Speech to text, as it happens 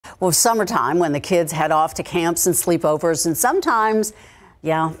Well, summertime when the kids head off to camps and sleepovers, and sometimes,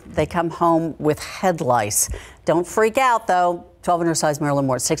 yeah, they come home with head lice. Don't freak out, though. 12 Undersized Marilyn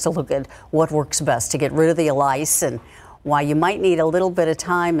Moritz takes a look at what works best to get rid of the lice and why you might need a little bit of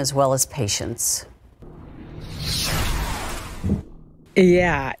time as well as patience.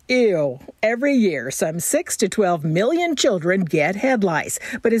 Yeah, ew. Every year, some 6 to 12 million children get head lice.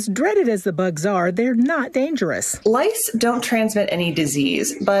 But as dreaded as the bugs are, they're not dangerous. Lice don't transmit any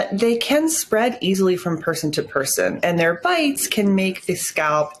disease, but they can spread easily from person to person, and their bites can make the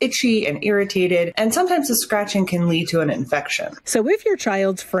scalp itchy and irritated, and sometimes the scratching can lead to an infection. So if your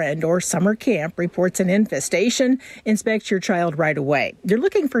child's friend or summer camp reports an infestation, inspect your child right away. You're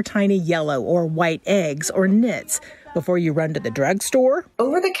looking for tiny yellow or white eggs or nits. Before you run to the drugstore,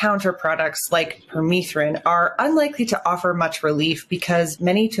 over-the-counter products like permethrin are unlikely to offer much relief because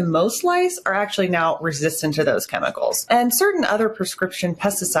many to most lice are actually now resistant to those chemicals. And certain other prescription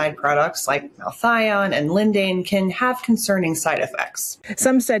pesticide products like malthion and lindane can have concerning side effects.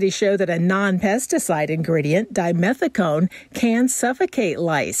 Some studies show that a non-pesticide ingredient, dimethicone, can suffocate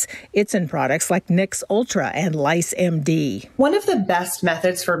lice. It's in products like Nix Ultra and Lice MD. One of the best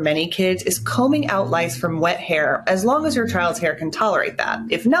methods for many kids is combing out lice from wet hair, as long as your child's hair can tolerate that.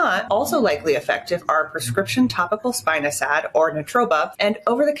 If not, also likely effective are prescription topical spinosad or Natroba and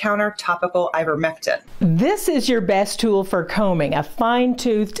over-the-counter topical ivermectin. This is your best tool for combing, a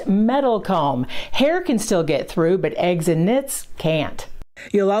fine-toothed metal comb. Hair can still get through, but eggs and nits can't.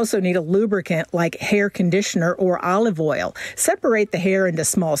 You'll also need a lubricant like hair conditioner or olive oil. Separate the hair into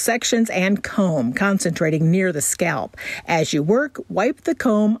small sections and comb, concentrating near the scalp. As you work, wipe the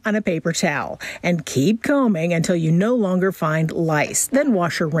comb on a paper towel and keep combing until you no longer find lice. Then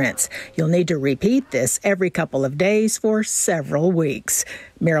wash or rinse. You'll need to repeat this every couple of days for several weeks.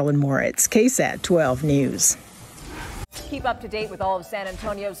 Marilyn Moritz, KSAT 12 News. Keep up to date with all of San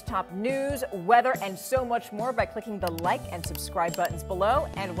Antonio's top news, weather, and so much more by clicking the like and subscribe buttons below.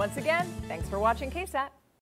 And once again, thanks for watching KSAT.